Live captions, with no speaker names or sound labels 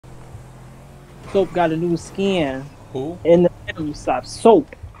Soap got a new skin Who? in the interview stop.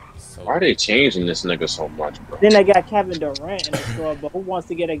 Soap. Why are they changing this nigga so much, bro? Then they got Kevin Durant in the squad, but who wants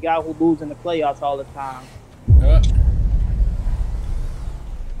to get a guy who loses in the playoffs all the time?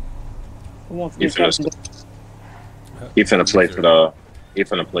 Who wants to get Kevin Durant? He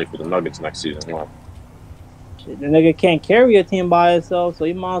finna play for the Nuggets next season. Wow. Shit, the nigga can't carry a team by himself, so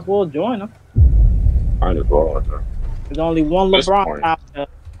he might as well join them. Might as well. There's only one LeBron out there.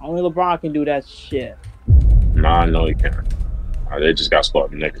 Only LeBron can do that shit. Nah, no, he can't. They just got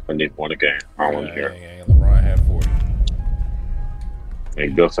split. Niggas when they won a game. I don't want to hear. LeBron had 40. Hey,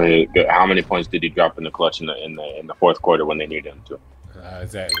 good for him. How many points did he drop in the clutch in the fourth quarter when they needed him to?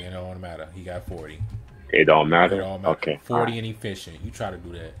 Exactly. It don't matter. He got 40. It don't matter. It don't matter. Okay. 40 and efficient. You try to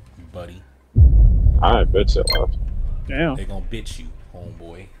do that, buddy. I bet you. Damn. They gonna bitch you,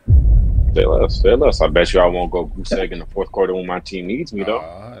 homeboy. Say less. I bet you I won't go goose egg in the fourth quarter when my team needs me, though.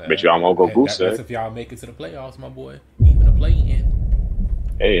 Bet you I won't go goose egg. That's if y'all make it to the playoffs, my boy. Even the play-in.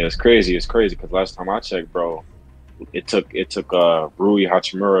 Hey, it's crazy. It's crazy because last time I checked, bro, it took Rui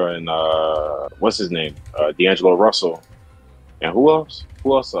Hachimura and what's his name, D'Angelo Russell, and who else?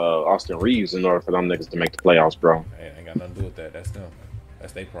 Austin Reeves in order for them niggas to make the playoffs, bro. Hey, ain't got nothing to do with that. That's them.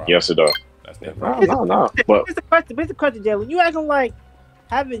 That's their problem. Yes, it does. That's their problem. No. But it's a question, Jalen. You acting like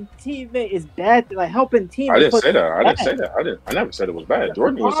having teammates is bad, like helping teammates. I didn't say that. I never said it was bad.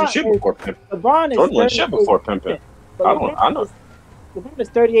 Jordan was in shit before pimping. Jordan was shit before pimping. I know. LeBron is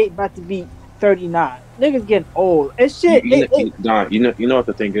 38, about to be 39. Niggas getting old. It's shit. You know what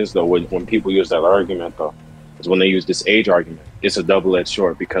the thing is though. When people use that argument though, is when they use this age argument. It's a double-edged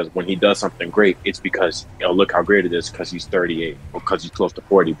sword because when he does something great, it's because look how great it is because he's 38 or because he's close to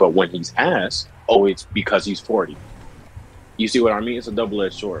 40. But when he's ass, it's because he's 40. You see what I mean? It's a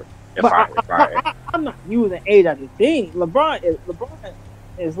double-edged sword. I'm not using age as a thing. LeBron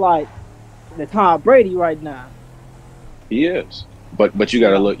is like the Tom Brady right now. He is, but you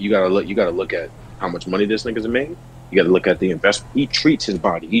gotta look at how much money this nigga's made. You gotta look at the investment. He treats his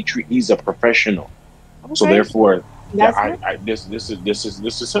body. He's a professional. Okay. So therefore, this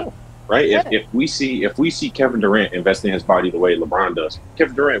is him, right? Yeah. If we see Kevin Durant investing his body the way LeBron does,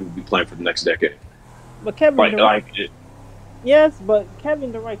 Kevin Durant would be playing for the next decade. But Kevin Durant. Yes, but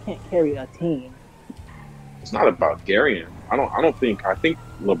Kevin Durant can't carry a team. It's not about carrying. I think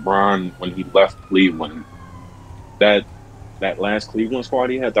LeBron, when he left Cleveland, that last Cleveland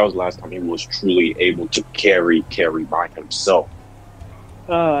squad he had, that was the last time he was truly able to carry by himself.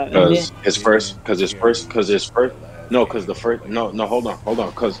 Because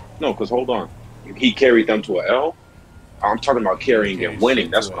hold on. He carried them to an L. I'm talking about carrying and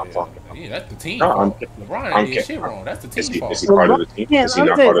winning. That's what I'm talking about. Yeah, that's the team. No, LeBron did shit wrong. That's the team fault. Is he part of the team? Is he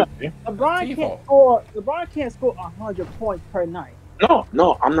not part of the team? LeBron can't score 100 points per night.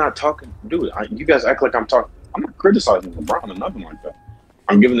 No, I'm not talking, dude. You guys act like I'm talking. I'm not criticizing LeBron or nothing like that.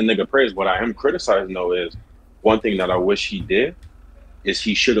 I'm giving the nigga praise. What I am criticizing though is one thing that I wish he did is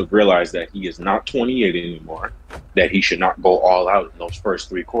he should have realized that he is not 28 anymore. That he should not go all out in those first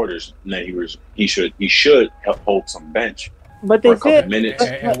 3 quarters. And that he should hold some bench. But they said minutes.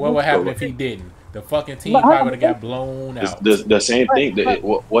 And what would happen if he didn't? The fucking team probably would have got blown out. The same thing.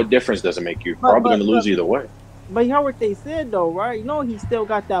 What difference does it make? You're probably going to lose either way. But you heard what they said though, right? You know he still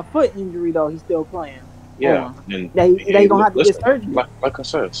got that foot injury though. He's still playing. Yeah, and they gonna have to get surgery. Like I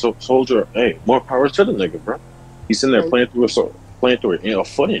said, Soldier. Hey, more power to the nigga, bro. He's in there playing through a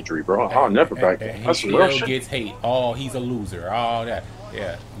foot injury, bro. I'll never back that. He still gets hate. Oh, he's a loser. All that.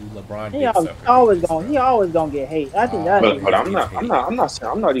 Yeah, LeBron. He always gonna get hate. I think that. But I'm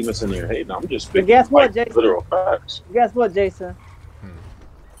not even sitting here hating. I'm just speaking. Guess what, Jason? Literal facts. Guess what, Jason?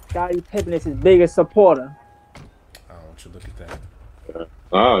 Scottie Pippen is his biggest supporter. I want you to look at that.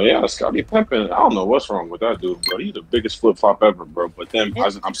 Oh yeah, Scottie Pippen. I don't know what's wrong with that dude, bro. He's the biggest flip flop ever, bro. But then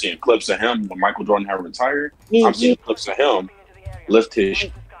I'm seeing clips of him when Michael Jordan had retired. I'm seeing clips of him lift his.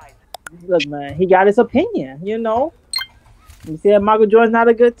 Look, man, he got his opinion. You know, he said Michael Jordan's not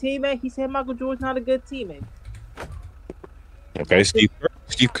a good teammate. He said Michael Jordan's not a good teammate. Okay,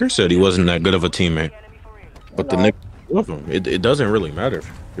 Steve Kerr said he wasn't that good of a teammate, but the Knicks love him. It doesn't really matter if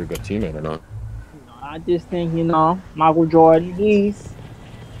you're a good teammate or not. I just think Michael Jordan, he's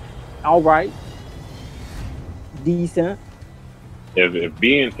all right, decent. If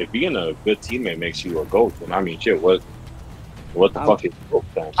being a good teammate makes you a GOAT, then I mean, shit. What the fuck is GOAT?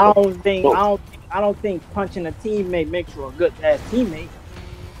 I don't think punching a teammate makes you a good ass teammate.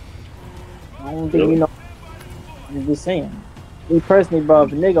 I don't think I'm just saying. Me personally, bro,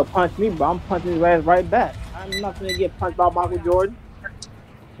 if a nigga punch me, bro, I'm punching his ass right back. I'm not gonna get punched by Michael Jordan.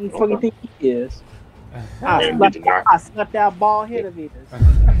 Who the fuck you think he is? Man, did you not? I slapped that ball head of it.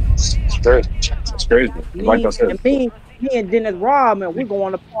 It's crazy. It's crazy. Like I said, Me and Dennis Rodman, we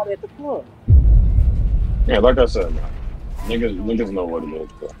going to party at the club. yeah, like I said, man. Niggas know what it is,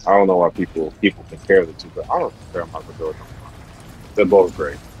 bro. I don't know why people compare the two, but I don't compare Michael Jordan. They're both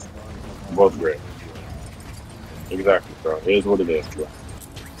great. Both great. Exactly, bro. It is what it is, bro.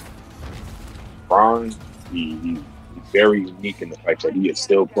 Bron, he's very unique in the fact that he is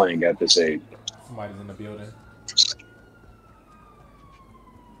still playing at this age. Somebody's in the building.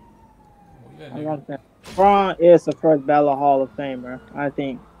 I love that. Bron is the first ballot Hall of Famer. I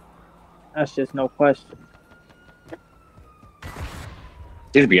think that's just no question.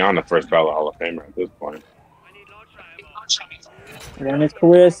 He's beyond the first ballot Hall of Famer at this point. When his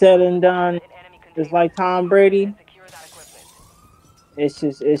career is said and done, it's like Tom Brady. It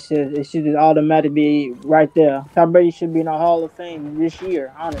should automatically be right there. Tom Brady should be in the Hall of Fame this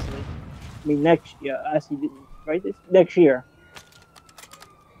year, honestly. I mean next year. I see right this next year.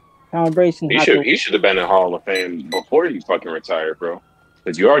 Tom Brady He should have been in the Hall of Fame before he fucking retired, bro.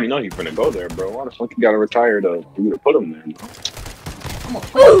 Because you already know he's gonna go there, bro. Why the fuck you gotta retire to put him there, bro? Come on.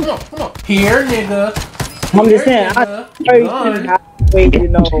 Here, nigga. I'm just saying, Brady shouldn't have to wait, you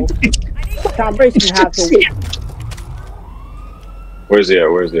know. Tom Brady shouldn't have to wait. Where's he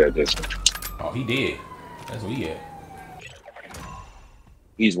at, Jason? Oh, he did. That's what he had.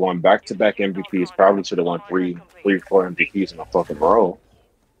 He's won back-to-back MVPs. Probably should have won three, 4 MVPs in a fucking row.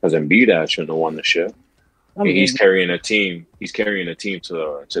 Because Embiid shouldn't have won the shit. He's carrying a team. He's carrying a team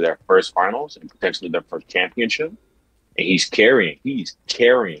to their first finals and potentially their first championship. And he's carrying. He's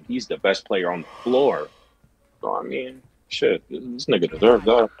the best player on the floor. So I mean, shit, this nigga deserves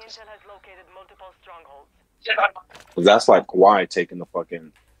that. That's like Kawhi taking the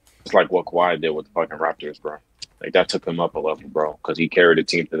fucking. It's like what Kawhi did with the fucking Raptors, bro. Like that took him up a level, bro, because he carried the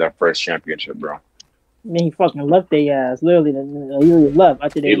team to that first championship, bro. Man, he fucking left their ass. Literally, he left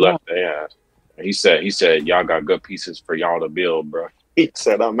after they left their ass. He said, y'all got good pieces for y'all to build, bro. He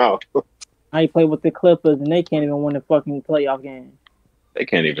said, I'm out. I play with the Clippers, and they can't even win the fucking playoff game. They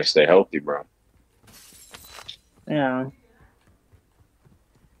can't even stay healthy, bro. Yeah.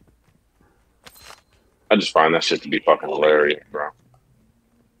 I just find that shit to be fucking hilarious, bro.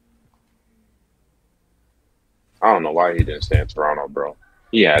 I don't know why he didn't stay in Toronto, bro.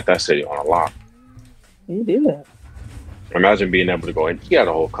 He had that city on a lock. He did. Imagine being able to go in. He had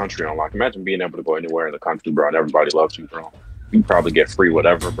a whole country on lock. Imagine being able to go anywhere in the country, bro, and everybody loves you, bro. You probably get free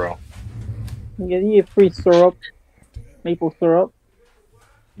whatever, bro. You get free syrup, maple syrup.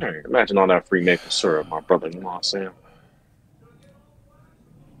 Hey, imagine all that free maple syrup, my brother. You know what I'm saying?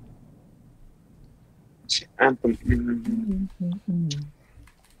 Anthem.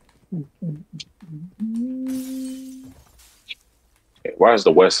 Hey, why is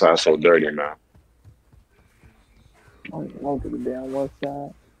the West Side so dirty, man? I don't to the damn West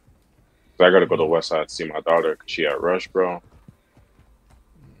Side. I gotta go to the West Side to see my daughter because she at Rush, bro.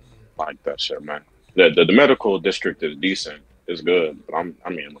 Like that shit, man. The medical district is decent. It's good. But I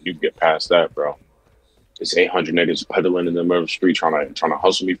mean, when you get past that, bro, it's 800 niggas pedaling in the middle of the street trying to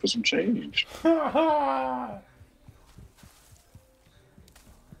hustle me for some change. Oh,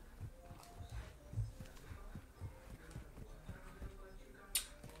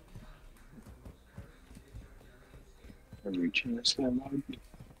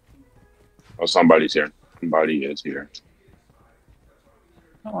 somebody's here. Somebody is here.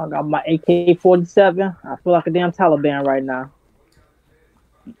 Oh, I got my AK-47. I feel like a damn Taliban right now.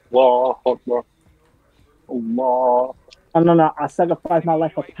 Allah Akbar. Allah. Oh, no. I sacrificed my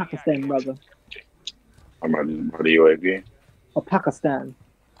life for Pakistan, brother. I'm about the UAV. For Pakistan.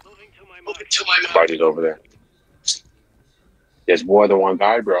 Somebody's over there. There's more than one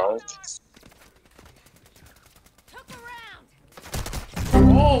guy, bro.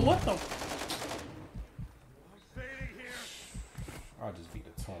 Oh, what the? I'll just be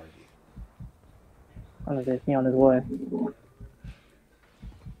the target. I don't know if he's on his way.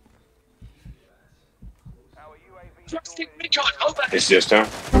 It's just him?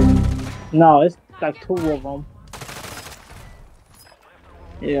 No, it's like two of them.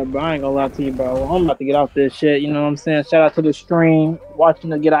 Yeah, bro, I ain't gonna lie to you, bro. I'm about to get off this shit, you know what I'm saying? Shout out to the stream,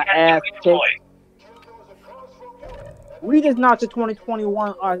 watching us get our ass kicked. We just not to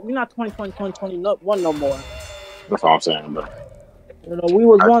 2021. We not 2020, 2021 no more. That's all I'm saying, bro. You know, we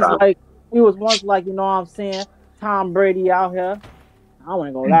was once like, you know what I'm saying, Tom Brady out here. I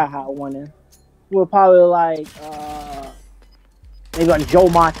wasn't gonna lie how winning. We were probably like maybe like Joe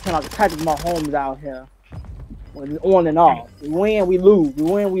Montana, like Patrick Mahomes out here. On and off. We win, we lose. We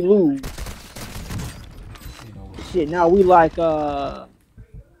win, we lose. Shit, now we like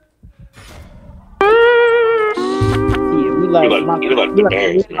You like the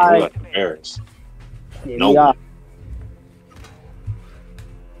Bears, man. You like the Bears. Yeah, No. we are.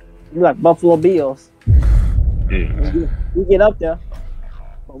 You like Buffalo Bills. We get up there,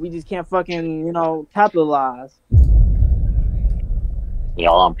 but we just can't fucking, capitalize.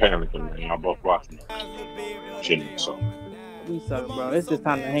 Y'all, I'm panicking, man. Y'all both watching it. Shitting, so. We suck, bro. It's just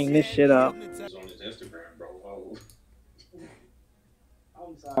time to hang this shit up. On his Instagram, bro. Oh.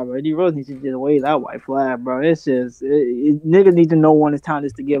 I'm sorry, bro. D Rose needs to just wave that white flag, bro. It's just niggas need to know when it's time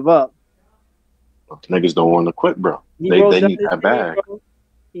just to give up. Niggas don't want to quit, bro. They need that bag. Bro.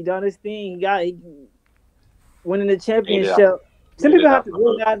 He done his thing. He winning the championship. Some people have to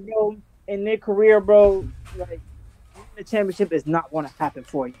realize, bro, in their career, bro, like winning the championship is not going to happen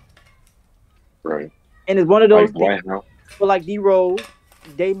for you. Right. And it's one of those things. Now. But like D Rose,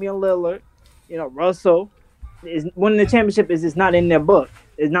 Damian Lillard, Russell, is winning the championship is just not in their book.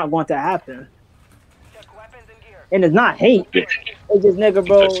 It's not going to happen. And it's not hate. It's just nigga,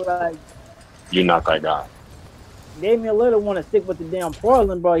 bro. Like you're not that guy. Damian Lillard want to stick with the damn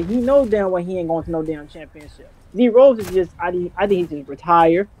Portland, bro. He knows damn well he ain't going to no damn championship. D Rose is just, I think he's just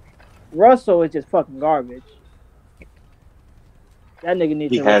retired. Russell is just fucking garbage. That nigga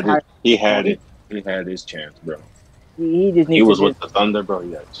needs to retire. He had his chance, bro. He just needs. He was with the Thunder, bro.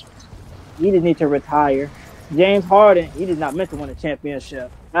 He had his chance. He just needs to retire. James Harden, he did not meant to win a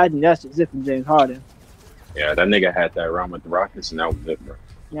championship. I think that's just it from James Harden. Yeah, that nigga had that run with the Rockets, and that was it, bro.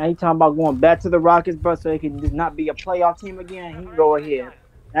 Now he talking about going back to the Rockets, bro, so he can just not be a playoff team again. He can go ahead.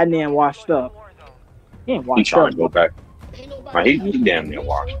 That man washed up. He ain't washed up. He trying to go back. Man, he damn near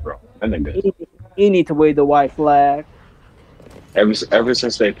washed, bro. That nigga. He need to wave the white flag. Ever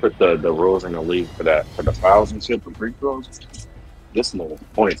since they put the rules in the league for the fouls and shit for free throws, this little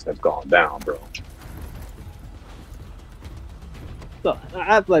points have gone down, bro. So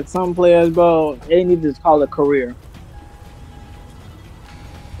I feel like some players, bro, they need to just call it a career.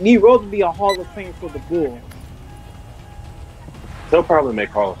 D Rose would be a Hall of Fame for the Bulls. He'll probably make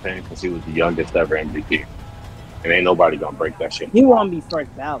Hall of Fame because he was the youngest ever MVP. And ain't nobody gonna break that shit. He won't be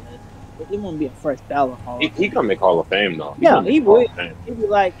first ballot. He won't be a first ballot Hall of Fame. He gonna make Hall of Fame though. He would. He'd be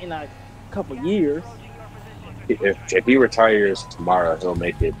like in a couple years. If he retires tomorrow, he'll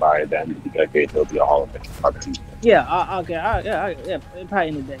make it by the end of the decade. He'll be a Hall of Fame. Yeah. Okay. Yeah. Probably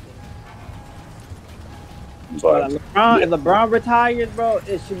in the decade. But if LeBron retires, bro,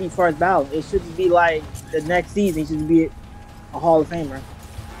 it should be first ballot. It shouldn't be like the next season. He should be a Hall of Famer.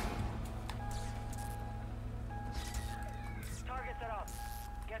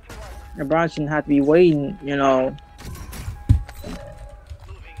 LeBron shouldn't have to be waiting, Yeah.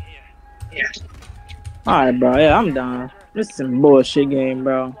 All right, bro. Yeah, I'm done. This is some bullshit game,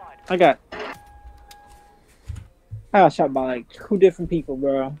 bro. I got shot by like 2 different people,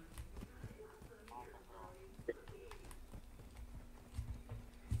 bro.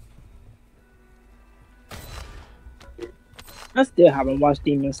 I still haven't watched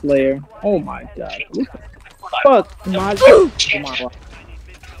Demon Slayer. Oh my god. Fuck my god.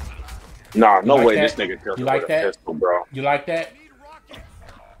 Nah, no way that? this nigga killed you him like with that? a pistol, bro. You like that?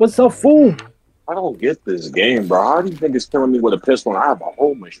 What's up, fool? I don't get this game, bro. How do you think it's killing me with a pistol and I have a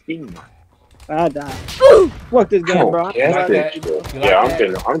whole machine? I died. Fuck this game, bro. You like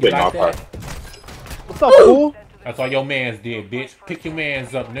that? I'm getting off that. What's up, fool? That's all your mans did, bitch. Pick your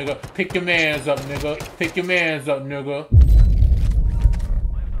mans up, nigga. Pick your mans up, nigga. Pick your mans up, nigga.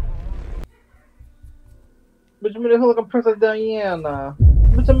 Bitch, I'm gonna look like Princess Diana.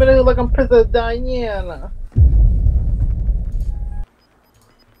 Bitch, I'm gonna look like I'm Princess Diana.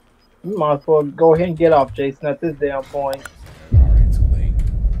 You might as well go ahead and get off, Jason, at this damn point. Alright, too late.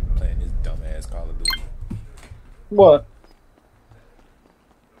 Playing this dumbass Call of Duty. What?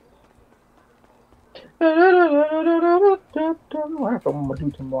 I don't know what I'm gonna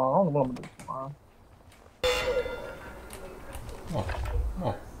do tomorrow. I don't know what I'm gonna do tomorrow. Come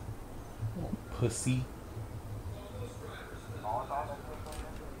on. Pussy.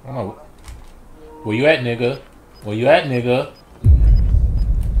 I don't know. Where you at, nigga? Where you at, nigga?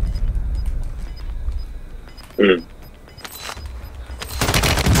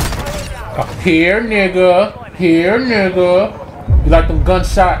 Here, nigga. Here, nigga. You like them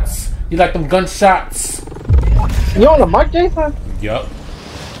gunshots? You like them gunshots? You on the mic, Jason? Yup.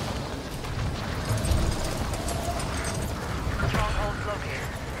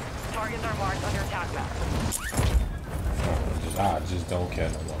 I just don't care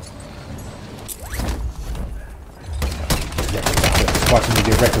no more. Watching me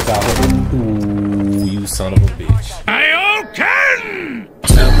get reckless out here. Ooh, you son of a bitch. I can!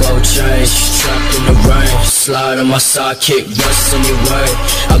 gold chain, trapped in the rain. Slide on my sidekick, rust anyway.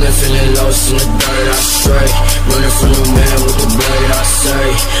 I've been feeling lost in the dirt, I stray. Running from the man with the blade, I say.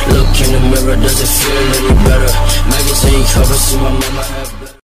 Look in the mirror, does it feel any better? Magazine cover, see my mama have